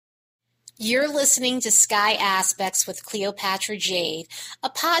You're listening to Sky Aspects with Cleopatra Jade, a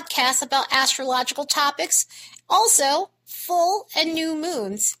podcast about astrological topics, also full and new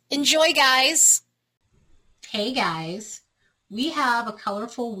moons. Enjoy, guys! Hey guys, we have a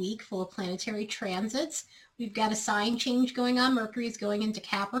colorful week full of planetary transits. We've got a sign change going on. Mercury is going into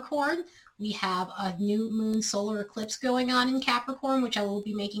Capricorn. We have a new moon solar eclipse going on in Capricorn, which I will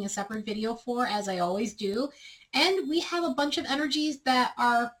be making a separate video for, as I always do. And we have a bunch of energies that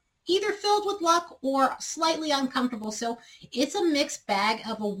are either filled with luck or slightly uncomfortable. So it's a mixed bag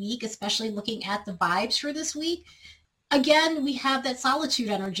of a week, especially looking at the vibes for this week. Again, we have that solitude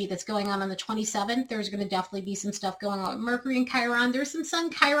energy that's going on the 27th. There's going to definitely be some stuff going on with Mercury and Chiron. There's some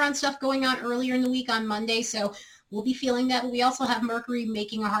Sun Chiron stuff going on earlier in the week on Monday, so we'll be feeling that. We also have Mercury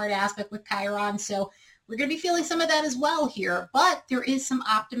making a hard aspect with Chiron, so we're going to be feeling some of that as well here. But there is some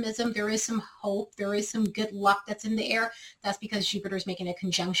optimism. There is some hope. There is some good luck that's in the air. That's because Jupiter is making a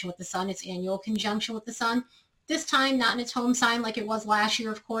conjunction with the Sun, its annual conjunction with the Sun. This time, not in its home sign like it was last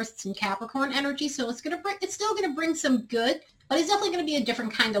year, of course. It's in Capricorn energy, so it's still going to bring some good, but it's definitely going to be a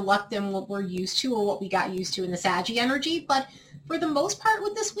different kind of luck than what we're used to or what we got used to in the Saggy energy. But for the most part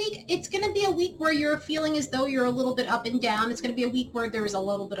with this week, it's going to be a week where you're feeling as though you're a little bit up and down. It's going to be a week where there's a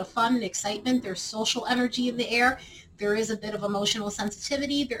little bit of fun and excitement. There's social energy in the air. There is a bit of emotional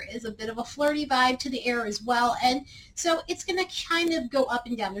sensitivity. There is a bit of a flirty vibe to the air as well. And so it's going to kind of go up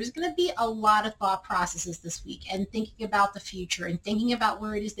and down. There's going to be a lot of thought processes this week and thinking about the future and thinking about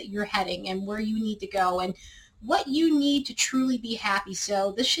where it is that you're heading and where you need to go and what you need to truly be happy.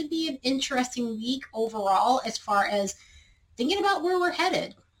 So this should be an interesting week overall as far as thinking about where we're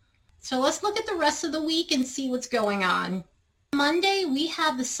headed. So let's look at the rest of the week and see what's going on. Monday, we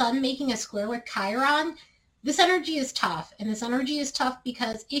have the Sun making a square with Chiron. This energy is tough, and this energy is tough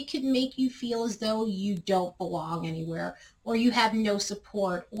because it could make you feel as though you don't belong anywhere, or you have no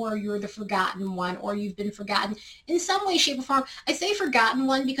support, or you're the forgotten one, or you've been forgotten in some way, shape, or form. I say forgotten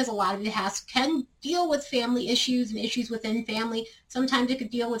one because a lot of it can deal with family issues and issues within family. Sometimes it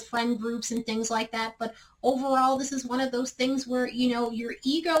could deal with friend groups and things like that, but overall, this is one of those things where, your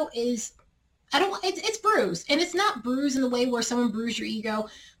ego is, it's bruised, and it's not bruised in the way where someone bruised your ego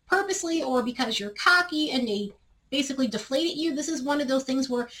purposely or because you're cocky and they basically deflated you. This is one of those things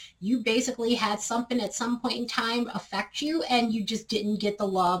where you basically had something at some point in time affect you and you just didn't get the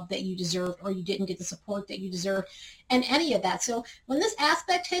love that you deserved or you didn't get the support that you deserved and any of that. So when this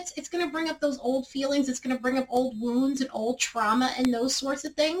aspect hits, it's going to bring up those old feelings. It's going to bring up old wounds and old trauma and those sorts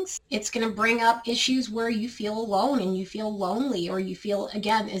of things. It's going to bring up issues where you feel alone and you feel lonely or you feel,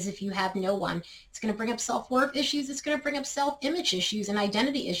 again, as if you have no one. It's going to bring up self-worth issues. It's going to bring up self-image issues and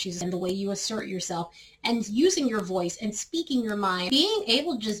identity issues and the way you assert yourself and using your voice and speaking your mind, being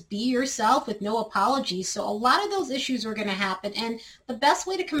able to just be yourself with no apologies. So a lot of those issues are going to happen. And the best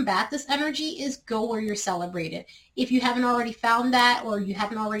way to combat this energy is go where you're celebrated. If you haven't already found that, or you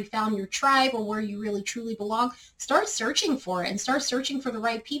haven't already found your tribe or where you really truly belong, start searching for it and start searching for the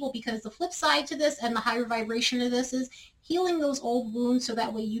right people, because the flip side to this and the higher vibration of this is healing those old wounds so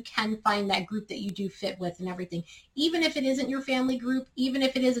that way you can find that group that you do fit with and everything. Even if it isn't your family group, even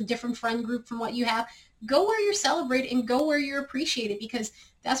if it is a different friend group from what you have, go where you're celebrated and go where you're appreciated, because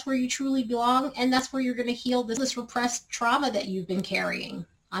that's where you truly belong and that's where you're going to heal this repressed trauma that you've been carrying.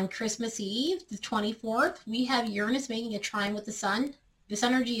 On Christmas Eve, the 24th, we have Uranus making a trine with the Sun. This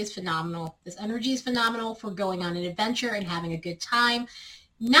energy is phenomenal. This energy is phenomenal for going on an adventure and having a good time.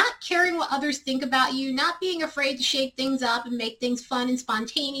 Not caring what others think about you, not being afraid to shake things up and make things fun and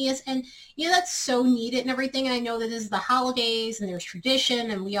spontaneous. And, that's so needed and everything. And I know that this is the holidays and there's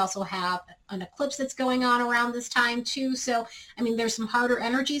tradition, and we also have an eclipse that's going on around this time too. So, there's some harder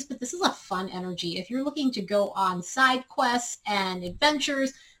energies, but this is a fun energy. If you're looking to go on side quests and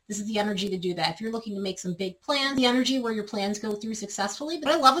adventures, this is the energy to do that. If you're looking to make some big plans, the energy where your plans go through successfully. But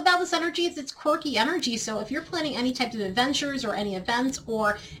what I love about this energy is it's quirky energy. So if you're planning any type of adventures or any events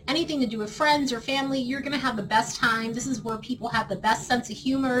or anything to do with friends or family, you're going to have the best time. This is where people have the best sense of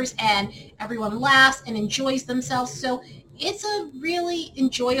humors and everyone laughs and enjoys themselves. So it's a really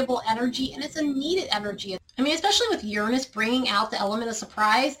enjoyable energy and it's a needed energy. Especially with Uranus bringing out the element of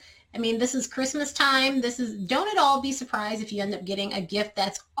surprise. This is Christmas time. Don't at all be surprised if you end up getting a gift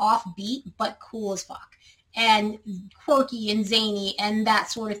that's offbeat, but cool as fuck and quirky and zany and that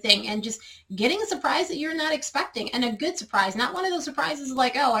sort of thing. And just getting a surprise that you're not expecting, and a good surprise, not one of those surprises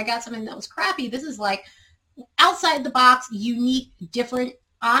like, oh, I got something that was crappy. This is like outside the box, unique, different,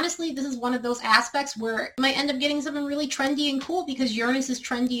 honestly, this is one of those aspects where you might end up getting something really trendy and cool because Uranus is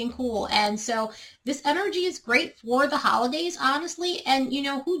trendy and cool. And so this energy is great for the holidays, honestly. And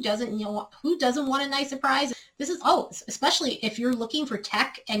who doesn't, who doesn't want a nice surprise? This is, especially if you're looking for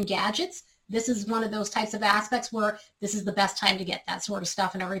tech and gadgets, this is one of those types of aspects where this is the best time to get that sort of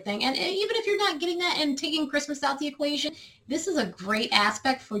stuff and everything. And even if you're not getting that and taking Christmas out the equation, this is a great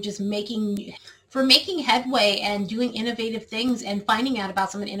aspect for just making headway and doing innovative things and finding out about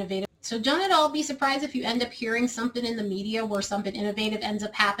something innovative. So don't at all be surprised if you end up hearing something in the media where something innovative ends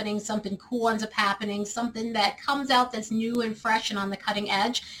up happening, something cool ends up happening, something that comes out that's new and fresh and on the cutting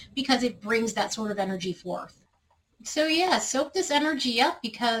edge, because it brings that sort of energy forth. So yeah, soak this energy up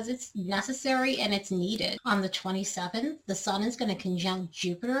because it's necessary and it's needed. On the 27th, the sun is going to conjunct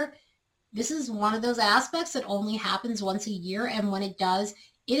Jupiter. This is one of those aspects that only happens once a year, and when it does,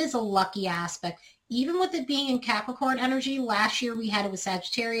 it is a lucky aspect. Even with it being in Capricorn energy, last year we had it with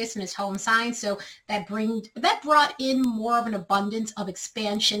Sagittarius and his home sign, so that brought in more of an abundance of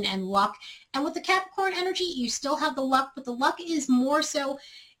expansion and luck. And with the Capricorn energy, you still have the luck, but the luck is more so,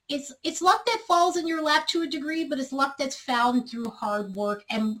 it's luck that falls in your lap to a degree, but it's luck that's found through hard work.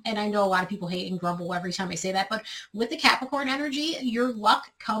 And I know a lot of people hate and grumble every time I say that, but with the Capricorn energy, your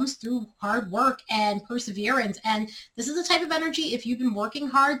luck comes through hard work and perseverance. And this is the type of energy, if you've been working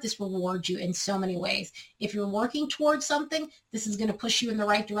hard, this rewards you in so many ways. If you're working towards something, this is going to push you in the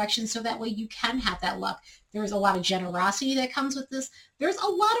right direction so that way you can have that luck. There's a lot of generosity that comes with this. There's a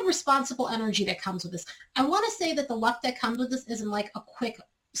lot of responsible energy that comes with this. I want to say that the luck that comes with this isn't like a quick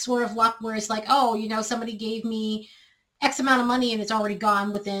sort of luck where it's like, somebody gave me X amount of money and it's already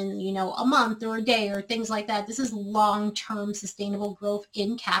gone within, a month or a day or things like that. This is long-term sustainable growth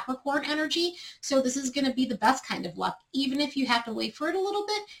in Capricorn energy. So this is going to be the best kind of luck. Even if you have to wait for it a little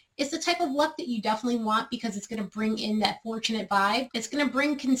bit, it's the type of luck that you definitely want because it's going to bring in that fortunate vibe. It's going to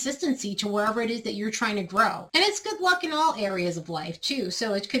bring consistency to wherever it is that you're trying to grow. And it's good luck in all areas of life too.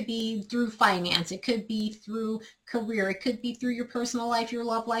 So it could be through finance. It could be through career. It could be through your personal life, your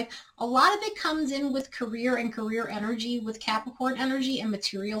love life. A lot of it comes in with career and career energy with Capricorn energy and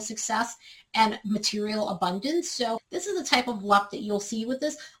material success and material abundance. So this is the type of luck that you'll see with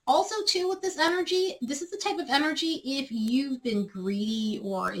this. Also too, with this energy, this is the type of energy if you've been greedy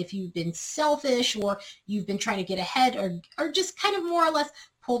or if you've been selfish or you've been trying to get ahead or just kind of more or less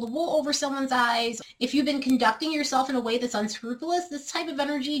pull the wool over someone's eyes. If you've been conducting yourself in a way that's unscrupulous, this type of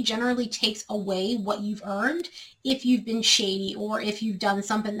energy generally takes away what you've earned if you've been shady or if you've done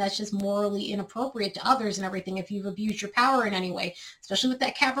something that's just morally inappropriate to others and everything, if you've abused your power in any way, especially with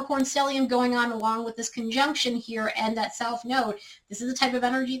that Capricorn stellium going on along with this conjunction here and that South Node. This is the type of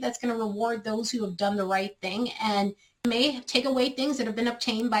energy that's going to reward those who have done the right thing and may take away things that have been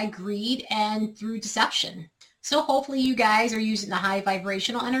obtained by greed and through deception. So hopefully you guys are using the high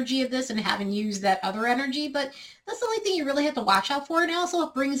vibrational energy of this and haven't used that other energy, but that's the only thing you really have to watch out for. And also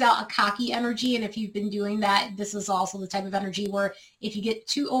it brings out a cocky energy, and if you've been doing that, this is also the type of energy where if you get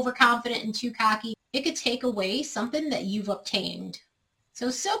too overconfident and too cocky, it could take away something that you've obtained. So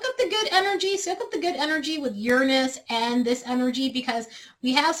soak up the good energy with Uranus and this energy because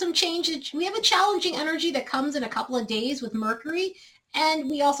we have some changes. We have a challenging energy that comes in a couple of days with Mercury.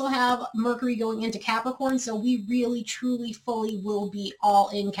 And we also have Mercury going into Capricorn, so we really, truly, fully will be all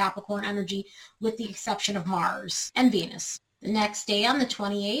in Capricorn energy with the exception of Mars and Venus. The next day on the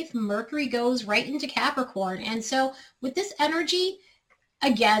 28th, Mercury goes right into Capricorn. And so with this energy,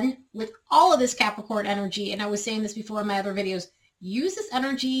 again, with all of this Capricorn energy, and I was saying this before in my other videos, use this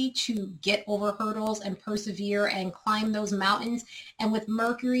energy to get over hurdles and persevere and climb those mountains. And with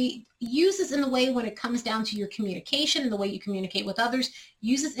Mercury, use this in the way when it comes down to your communication and the way you communicate with others.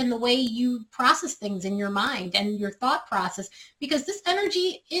 Use this in the way you process things in your mind and your thought process, because this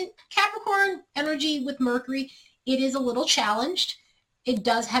energy, in Capricorn energy with Mercury, it is a little challenged. It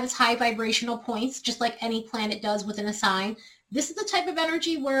does have its high vibrational points, just like any planet does within a sign. This is the type of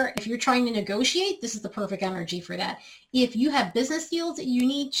energy where if you're trying to negotiate, this is the perfect energy for that. If you have business deals that you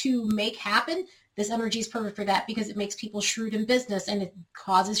need to make happen, this energy is perfect for that because it makes people shrewd in business and it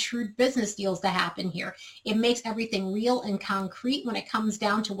causes shrewd business deals to happen here. It makes everything real and concrete when it comes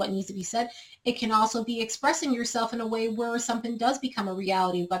down to what needs to be said. It can also be expressing yourself in a way where something does become a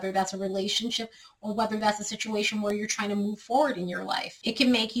reality, whether that's a relationship or whether that's a situation where you're trying to move forward in your life. It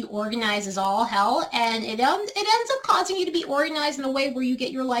can make you organized as all hell, and it ends up causing you to be organized in a way where you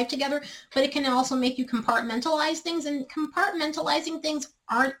get your life together, but it can also make you compartmentalize things, and compartmentalizing things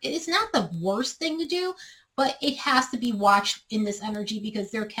it's not the worst thing to do, but it has to be watched in this energy because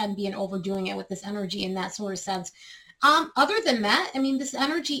there can be an overdoing it with this energy in that sort of sense. Other than that, I mean, this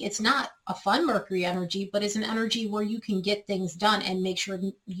energy, it's not a fun Mercury energy, but it's an energy where you can get things done and make sure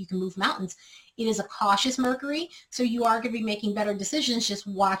you can move mountains. It is a cautious Mercury, so you are going to be making better decisions. Just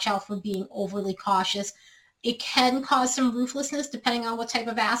watch out for being overly cautious. It can cause some ruthlessness depending on what type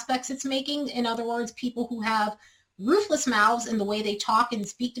of aspects it's making. In other words, people who have ruthless mouths and the way they talk and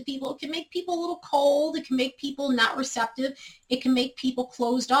speak to people, it can make people a little cold. It can make people not receptive. It can make people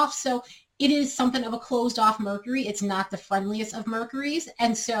closed off. So it is something of a closed off Mercury. It's not the friendliest of Mercuries.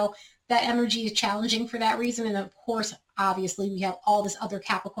 And so that energy is challenging for that reason. And of course, obviously, we have all this other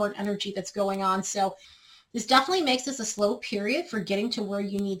Capricorn energy that's going on. So this definitely makes this a slow period for getting to where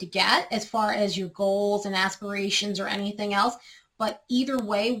you need to get as far as your goals and aspirations or anything else. But either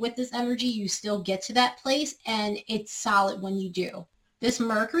way, with this energy, you still get to that place, and it's solid when you do. This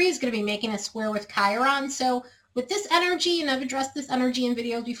Mercury is going to be making a square with Chiron. So with this energy, and I've addressed this energy in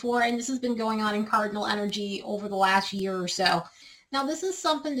videos before, and this has been going on in cardinal energy over the last year or so. Now, this is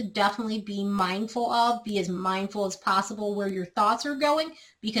something to definitely be mindful of, be as mindful as possible where your thoughts are going,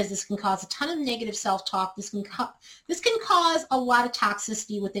 because this can cause a ton of negative self-talk. This can cause a lot of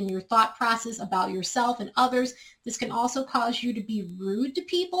toxicity within your thought process about yourself and others. This can also cause you to be rude to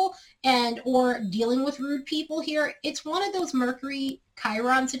people or dealing with rude people here. It's one of those Mercury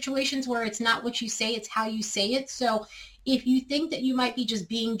Chiron situations where it's not what you say, it's how you say it. So if you think that you might be just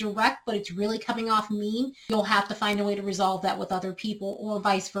being direct, but it's really coming off mean, you'll have to find a way to resolve that with other people or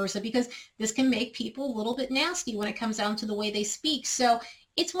vice versa, because this can make people a little bit nasty when it comes down to the way they speak. So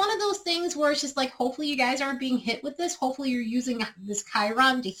it's one of those things where it's just like, hopefully you guys aren't being hit with this. Hopefully you're using this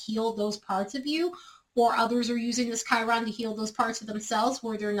Chiron to heal those parts of you, or others are using this Chiron to heal those parts of themselves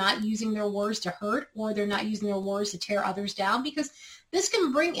where they're not using their words to hurt, or they're not using their words to tear others down, because this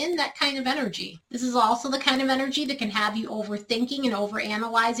can bring in that kind of energy. This is also the kind of energy that can have you overthinking and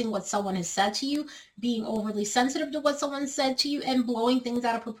overanalyzing what someone has said to you, being overly sensitive to what someone said to you, and blowing things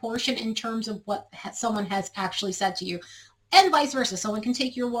out of proportion in terms of what someone has actually said to you. And vice versa. Someone can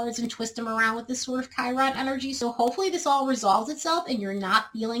take your words and twist them around with this sort of Chiron energy. So hopefully this all resolves itself and you're not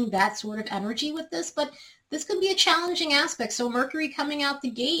feeling that sort of energy with this. But this could be a challenging aspect. So Mercury coming out the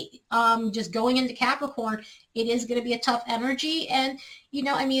gate, just going into Capricorn, it is going to be a tough energy. And,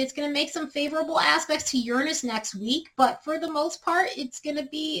 it's going to make some favorable aspects to Uranus next week. But for the most part, it's going to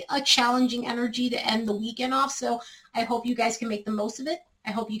be a challenging energy to end the weekend off. So I hope you guys can make the most of it. I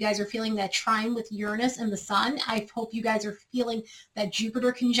hope you guys are feeling that trine with Uranus and the sun. I hope you guys are feeling that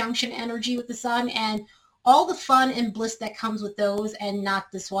Jupiter conjunction energy with the sun and all the fun and bliss that comes with those, and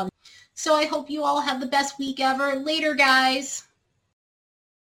not this one. So I hope you all have the best week ever. Later, guys.